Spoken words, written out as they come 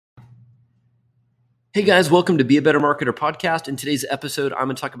Hey guys, welcome to Be a Better Marketer podcast. In today's episode, I'm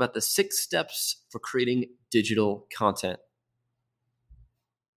going to talk about the 6 steps for creating digital content.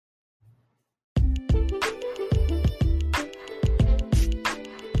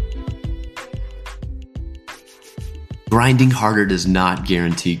 Grinding harder does not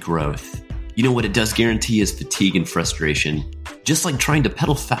guarantee growth. You know what it does guarantee is fatigue and frustration, just like trying to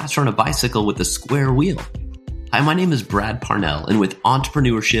pedal faster on a bicycle with a square wheel. Hi, my name is Brad Parnell, and with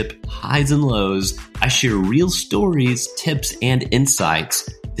entrepreneurship, highs and lows, I share real stories, tips, and insights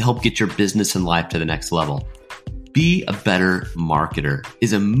to help get your business and life to the next level. Be a Better Marketer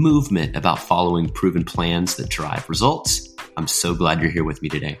is a movement about following proven plans that drive results. I'm so glad you're here with me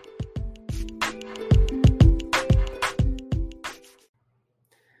today.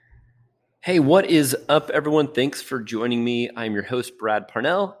 Hey, what is up, everyone? Thanks for joining me. I'm your host, Brad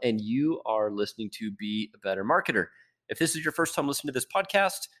Parnell, and you are listening to Be a Better Marketer. If this is your first time listening to this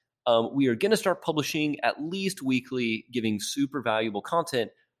podcast, we are going to start publishing at least weekly, giving super valuable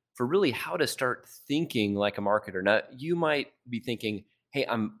content for really how to start thinking like a marketer. Now, you might be thinking, hey,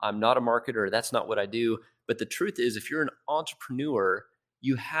 I'm not a marketer. That's not what I do. But the truth is, if you're an entrepreneur,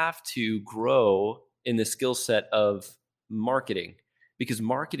 you have to grow in the skill set of marketing. Because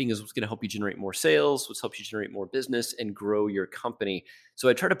marketing is what's going to help you generate more sales, what's helps you generate more business and grow your company. So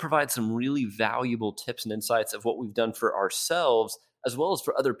I try to provide some really valuable tips and insights of what we've done for ourselves, as well as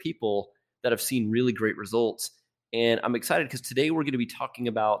for other people that have seen really great results. And I'm excited because today we're going to be talking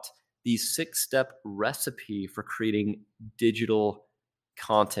about the 6-step recipe for creating digital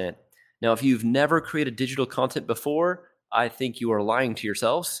content. Now, if you've never created digital content before, I think you are lying to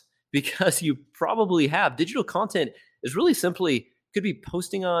yourselves because you probably have. Digital content is really simply could be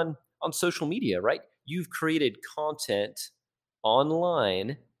posting on social media, right? You've created content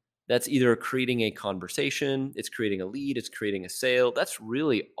online that's either creating a conversation, it's creating a lead, it's creating a sale. That's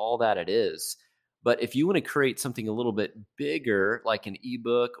really all that it is. But if you want to create something a little bit bigger, like an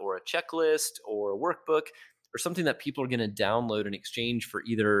ebook or a checklist or a workbook or something that people are going to download in exchange for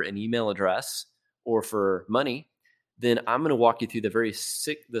either an email address or for money, then I'm going to walk you through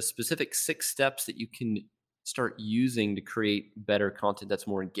the specific 6 steps that you can start using to create better content that's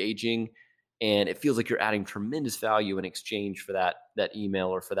more engaging, and it feels like you're adding tremendous value in exchange for that email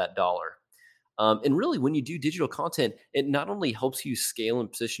or for that dollar. And really, when you do digital content, it not only helps you scale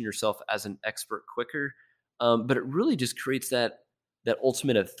and position yourself as an expert quicker, but it really just creates that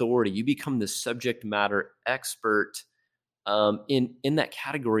ultimate authority. You become the subject matter expert in that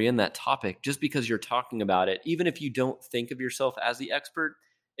category, in that topic, just because you're talking about it. Even if you don't think of yourself as the expert,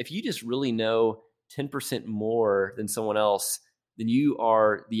 if you just really know 10% more than someone else, then you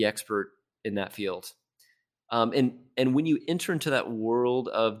are the expert in that field. And when you enter into that world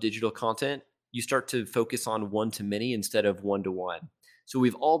of digital content, you start to focus on one-to-many instead of one-to-one. So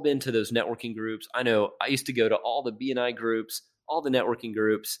we've all been to those networking groups. I know I used to go to all the BNI groups, all the networking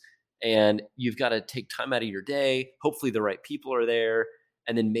groups, and you've got to take time out of your day. Hopefully the right people are there.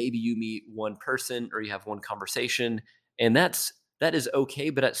 And then maybe you meet one person or you have one conversation, and that is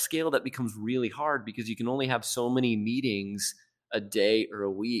okay, but at scale, that becomes really hard because you can only have so many meetings a day or a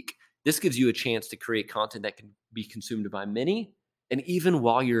week. This gives you a chance to create content that can be consumed by many, and even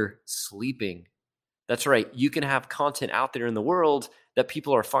while you're sleeping. That's right. You can have content out there in the world that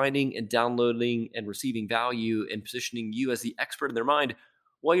people are finding and downloading and receiving value and positioning you as the expert in their mind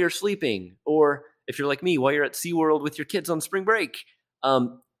while you're sleeping. Or if you're like me, while you're at SeaWorld with your kids on spring break.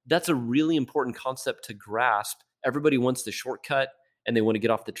 That's a really important concept to grasp. Everybody wants the shortcut and they want to get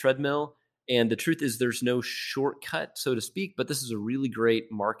off the treadmill. And the truth is there's no shortcut, so to speak, but this is a really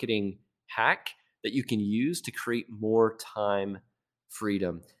great marketing hack that you can use to create more time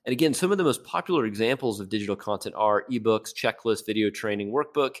freedom. And again, some of the most popular examples of digital content are ebooks, checklists, video training,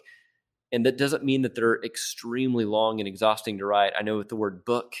 workbook. And that doesn't mean that they're extremely long and exhausting to write. I know with the word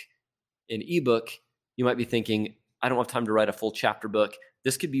book and ebook, you might be thinking, I don't have time to write a full chapter book.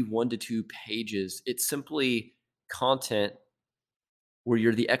 This could be 1 to 2 pages. It's simply content where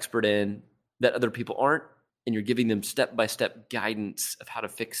you're the expert in that other people aren't, and you're giving them step-by-step guidance of how to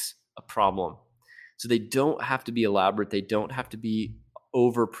fix a problem. So they don't have to be elaborate. They don't have to be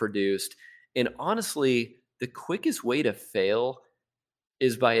overproduced. And honestly, the quickest way to fail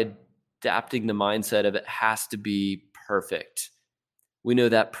is by adapting the mindset of it has to be perfect. We know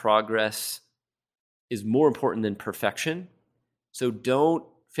that progress is more important than perfection. So don't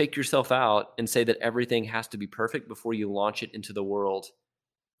fake yourself out and say that everything has to be perfect before you launch it into the world.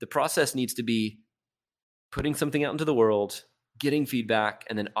 The process needs to be putting something out into the world, getting feedback,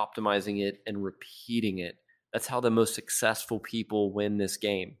 and then optimizing it and repeating it. That's how the most successful people win this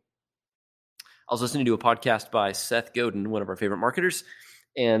game. I was listening to a podcast by Seth Godin, one of our favorite marketers,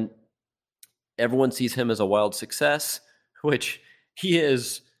 and Everyone sees him as a wild success, which he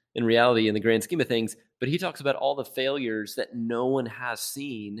is in reality in the grand scheme of things, but he talks about all the failures that no one has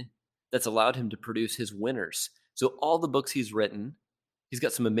seen that's allowed him to produce his winners. So all the books he's written, he's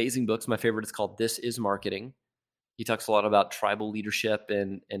got some amazing books. My favorite is called This Is Marketing. He talks a lot about tribal leadership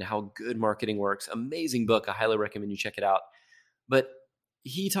and how good marketing works. Amazing book. I highly recommend you check it out. But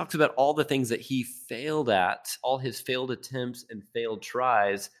he talks about all the things that he failed at, all his failed attempts and failed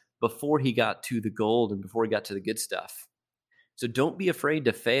tries before he got to the gold and before he got to the good stuff. So don't be afraid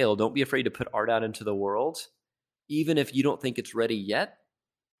to fail. Don't be afraid to put art out into the world. Even if you don't think it's ready yet,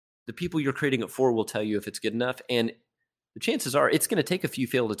 the people you're creating it for will tell you if it's good enough. And the chances are it's going to take a few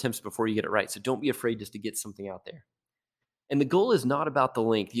failed attempts before you get it right. So don't be afraid just to get something out there. And the goal is not about the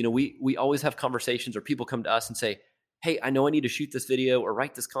length. We always have conversations or people come to us and say, hey, I know I need to shoot this video or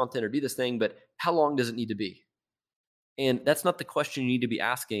write this content or do this thing, but how long does it need to be? And that's not the question you need to be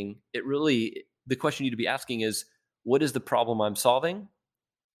asking. The question you need to be asking is, what is the problem I'm solving?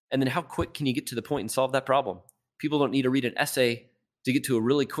 And then how quick can you get to the point and solve that problem? People don't need to read an essay to get to a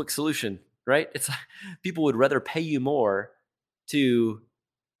really quick solution, right? It's like people would rather pay you more to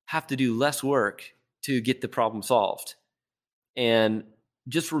have to do less work to get the problem solved. And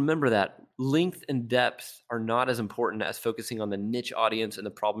just remember that length and depth are not as important as focusing on the niche audience and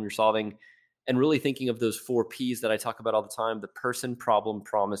the problem you're solving, and really thinking of those 4 Ps that I talk about all the time: the person, problem,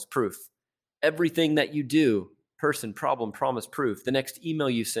 promise, proof. Everything that you do, person, problem, promise, proof. The next email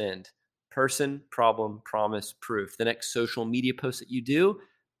you send, person, problem, promise, proof. The next social media post that you do,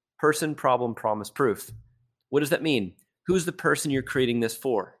 person, problem, promise, proof. What does that mean? Who's the person you're creating this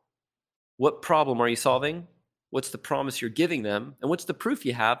for? What problem are you solving? What's the promise you're giving them? And what's the proof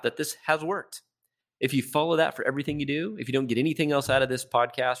you have that this has worked? If you follow that for everything you do, if you don't get anything else out of this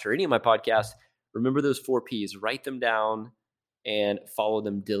podcast or any of my podcasts, remember those 4 Ps, write them down and follow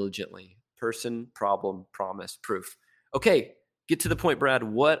them diligently. Person, problem, promise, proof. Okay, get to the point, Brad.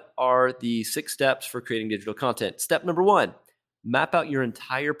 What are the 6 steps for creating digital content? Step number 1, map out your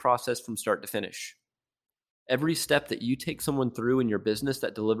entire process from start to finish. Every step that you take someone through in your business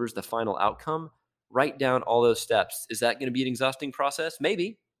that delivers the final outcome, write down all those steps. Is that going to be an exhausting process?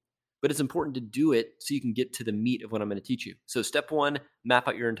 Maybe, but it's important to do it so you can get to the meat of what I'm going to teach you. So step 1, map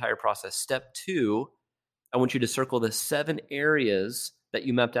out your entire process. Step 2, I want you to circle the 7 areas that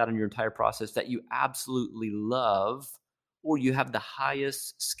you mapped out in your entire process that you absolutely love or you have the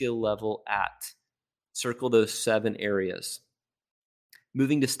highest skill level at. Circle those 7 areas.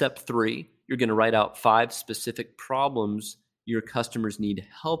 Moving to step 3, you're going to write out 5 specific problems your customers need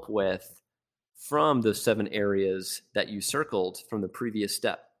help with from those 7 areas that you circled from the previous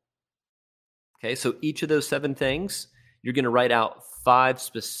step. Okay, so each of those 7 things, you're going to write out 5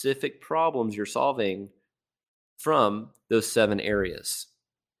 specific problems you're solving from those 7 areas.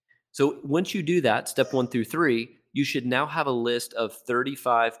 So once you do that, step 1 through 3, you should now have a list of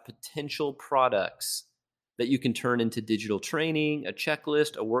 35 potential products that you can turn into digital training, a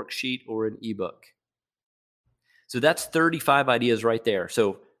checklist, a worksheet, or an ebook. So that's 35 ideas right there.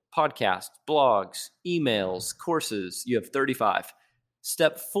 So podcasts, blogs, emails, courses, you have 35.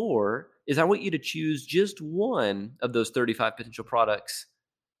 Step 4 is I want you to choose just one of those 35 potential products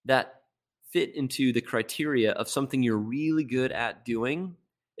that fit into the criteria of something you're really good at doing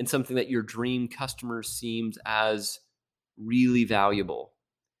and something that your dream customer seems as really valuable.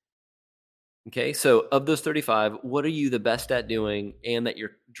 Okay, so of those 35, what are you the best at doing and that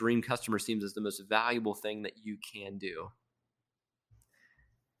your dream customer seems as the most valuable thing that you can do?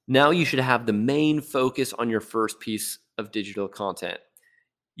 Now you should have the main focus on your first piece of digital content.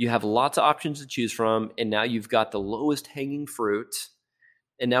 You have lots of options to choose from, and now you've got the lowest hanging fruit.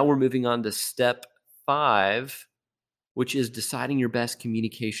 And now we're moving on to step 5, which is deciding your best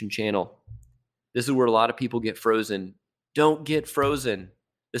communication channel. This is where a lot of people get frozen. Don't get frozen.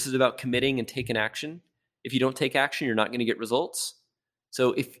 This is about committing and taking action. If you don't take action, you're not going to get results.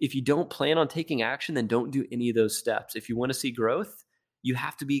 So if you don't plan on taking action, then don't do any of those steps. If you want to see growth, you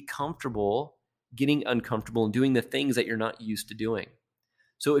have to be comfortable getting uncomfortable and doing the things that you're not used to doing.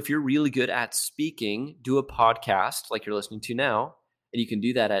 So if you're really good at speaking, do a podcast like you're listening to now, and you can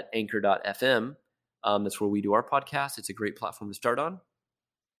do that at anchor.fm. That's where we do our podcast. It's a great platform to start on.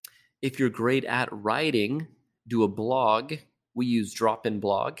 If you're great at writing, do a blog. We use Drop-In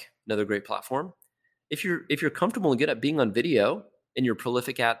Blog, another great platform. If you're comfortable and good at being on video and you're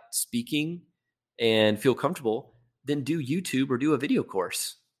prolific at speaking and feel comfortable, then do YouTube or do a video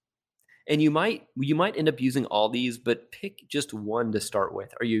course. And you might end up using all these, but pick just one to start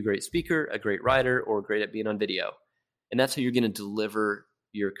with. Are you a great speaker, a great writer, or great at being on video? And that's how you're going to deliver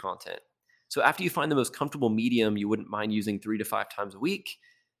your content. So after you find the most comfortable medium you wouldn't mind using 3 to 5 times a week,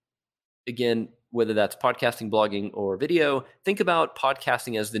 again, whether that's podcasting, blogging, or video, think about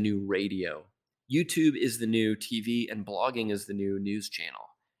podcasting as the new radio. YouTube is the new TV, and blogging is the new news channel.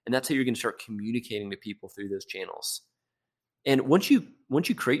 And that's how you're going to start communicating to people through those channels. And once you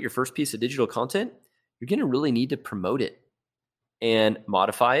create your first piece of digital content, you're going to really need to promote it and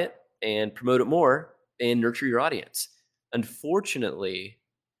modify it and promote it more and nurture your audience. Unfortunately,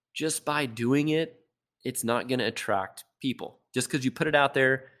 just by doing it, it's not going to attract people. Just because you put it out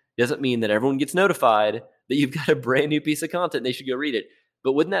there doesn't mean that everyone gets notified that you've got a brand new piece of content and they should go read it.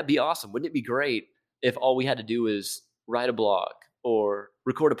 But wouldn't that be awesome? Wouldn't it be great if all we had to do is write a blog or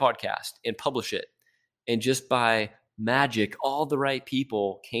record a podcast and publish it, and just by magic, all the right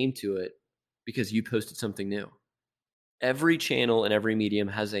people came to it because you posted something new? Every channel and every medium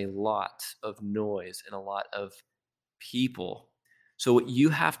has a lot of noise and a lot of people. So what you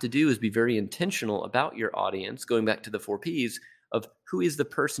have to do is be very intentional about your audience, going back to the 4 Ps of who is the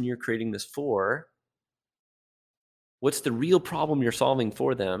person you're creating this for? What's the real problem you're solving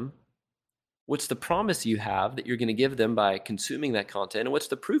for them? What's the promise you have that you're going to give them by consuming that content? And what's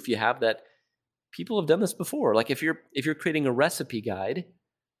the proof you have that people have done this before? Like if you're creating a recipe guide,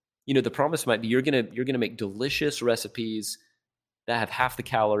 the promise might be you're going to make delicious recipes that have half the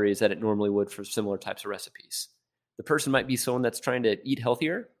calories that it normally would for similar types of recipes. The person might be someone that's trying to eat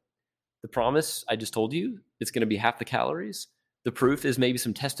healthier. The promise I just told you, it's going to be half the calories. The proof is maybe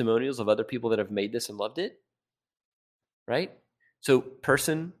some testimonials of other people that have made this and loved it, right? So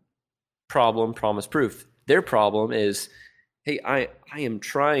person, problem, promise, proof. Their problem is, hey, I am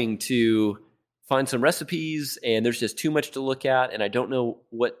trying to find some recipes and there's just too much to look at and I don't know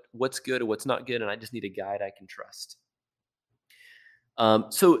what's good or what's not good, and I just need a guide I can trust.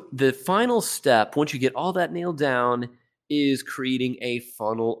 So the final step, once you get all that nailed down, is creating a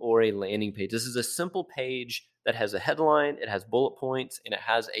funnel or a landing page. This is a simple page that has a headline, it has bullet points, and it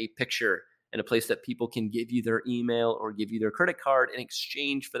has a picture and a place that people can give you their email or give you their credit card in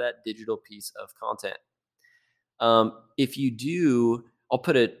exchange for that digital piece of content. If you do, I'll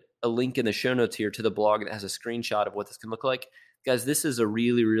put a link in the show notes here to the blog that has a screenshot of what this can look like. Guys, this is a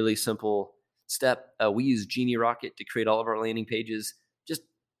really, really simple step. We use Genie Rocket to create all of our landing pages. Just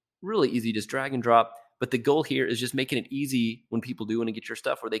really easy, just drag and drop. But the goal here is just making it easy when people do want to get your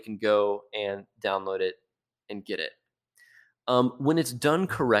stuff where they can go and download it and get it. When it's done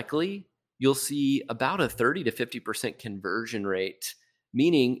correctly, you'll see about a 30 to 50% conversion rate,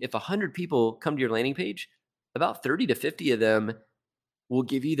 meaning if 100 people come to your landing page, about 30 to 50 of them will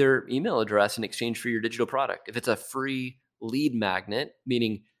give you their email address in exchange for your digital product. If it's a free lead magnet,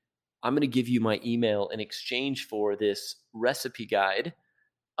 meaning I'm going to give you my email in exchange for this recipe guide,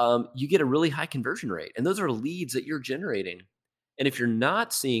 you get a really high conversion rate. And those are leads that you're generating. And if you're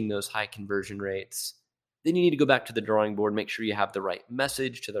not seeing those high conversion rates, then you need to go back to the drawing board, make sure you have the right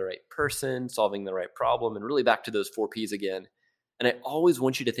message to the right person, solving the right problem, and really back to those 4 Ps again. And I always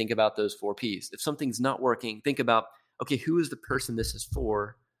want you to think about those 4 Ps. If something's not working, think about, okay, who is the person this is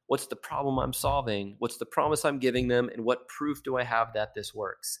for? What's the problem I'm solving? What's the promise I'm giving them? And what proof do I have that this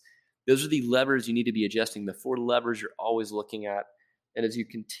works? Those are the levers you need to be adjusting, the 4 levers you're always looking at. And as you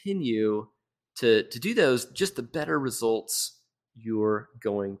continue to do those, just the better results you're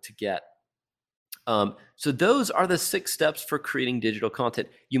going to get. So those are the 6 steps for creating digital content.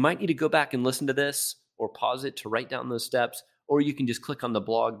 You might need to go back and listen to this or pause it to write down those steps, or you can just click on the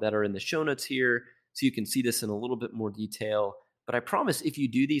blog that are in the show notes here so you can see this in a little bit more detail. But I promise if you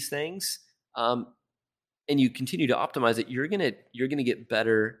do these things and you continue to optimize it, you're gonna get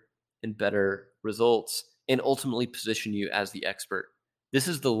better and better results and ultimately position you as the expert. This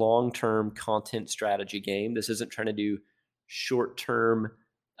is the long-term content strategy game. This isn't trying to do short-term,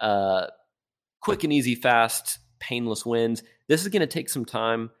 quick and easy, fast, painless wins. This is going to take some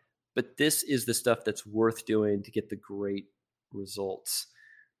time, but this is the stuff that's worth doing to get the great results.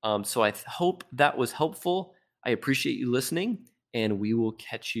 So I hope that was helpful. I appreciate you listening, and we will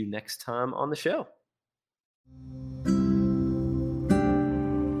catch you next time on the show.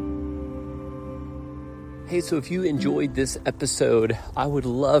 Hey, so if you enjoyed this episode, I would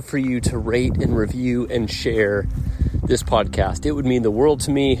love for you to rate and review and share this podcast. It would mean the world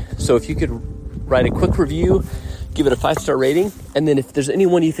to me. So if you could write a quick review, give it a 5-star rating, and then if there's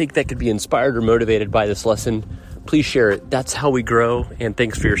anyone you think that could be inspired or motivated by this lesson, please share it. That's how we grow, and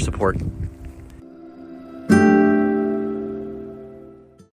thanks for your support.